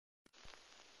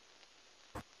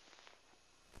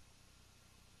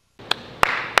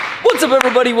What's up,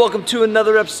 everybody? Welcome to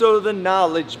another episode of the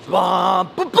Knowledge Bomb.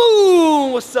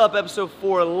 Boom! What's up? Episode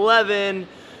 411,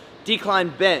 decline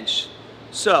bench.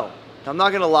 So, I'm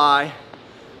not gonna lie,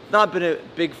 I've not been a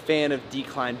big fan of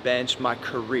decline bench my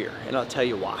career, and I'll tell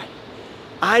you why.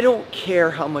 I don't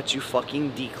care how much you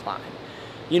fucking decline.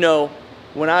 You know,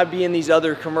 when I'd be in these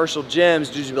other commercial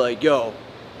gyms, dudes would be like, yo,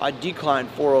 I declined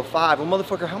 405. Well,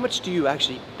 motherfucker, how much do you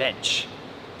actually bench?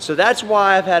 So that's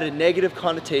why I've had a negative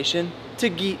connotation to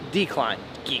decline.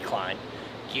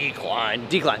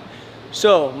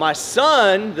 So my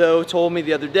son, though, told me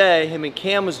the other day, him and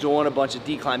Cam was doing a bunch of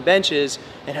decline benches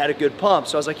and had a good pump.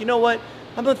 So I was like, you know what?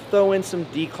 I'm gonna throw in some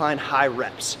decline high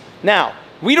reps. Now,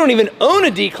 we don't even own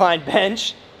a decline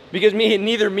bench because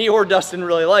neither me or Dustin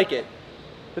really like it.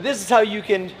 But this is how you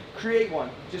can create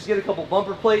one. Just get a couple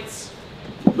bumper plates,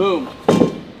 boom.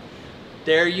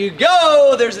 There you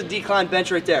go, there's a decline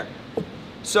bench right there.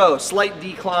 So, slight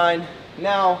decline.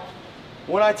 Now,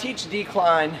 when I teach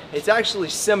decline, it's actually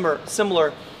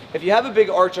similar. If you have a big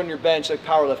arch on your bench, like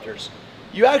powerlifters,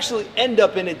 you actually end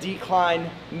up in a decline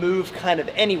move kind of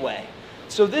anyway.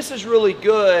 So this is really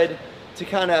good to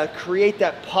kind of create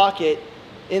that pocket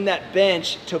in that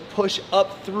bench to push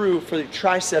up through for the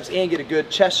triceps and get a good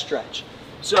chest stretch.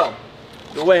 So,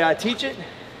 the way I teach it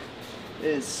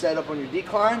is set up on your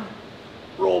decline,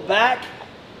 roll back,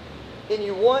 and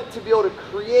you want to be able to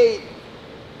create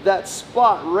that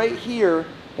spot right here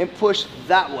and push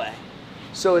that way.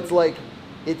 So it's like,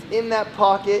 it's in that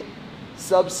pocket,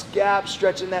 sub-scap,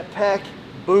 stretching that pec,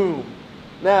 boom.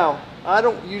 Now, I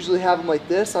don't usually have them like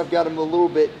this. I've got them a little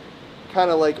bit kind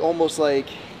of like, almost like,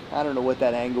 I don't know what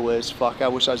that angle is. Fuck, I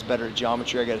wish I was better at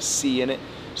geometry. I got a C in it.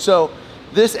 So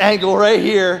this angle right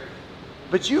here,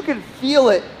 but you can feel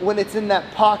it when it's in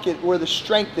that pocket where the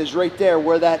strength is right there,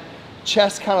 where that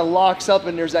chest kind of locks up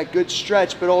and there's that good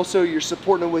stretch, but also you're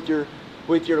supporting it with your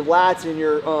lats and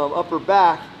your upper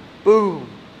back, boom.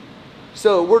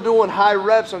 So we're doing high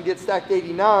reps on Get Stacked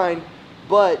 89,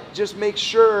 but just make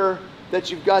sure that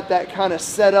you've got that kind of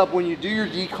set up when you do your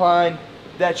decline,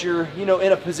 that you're, you know,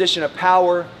 in a position of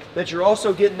power, that you're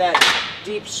also getting that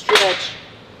deep stretch,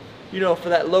 you know, for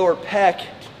that lower pec.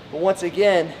 But once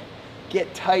again,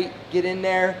 get tight, get in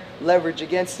there, leverage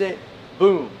against it,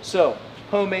 boom. So,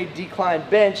 homemade decline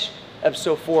bench,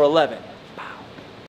 episode 411.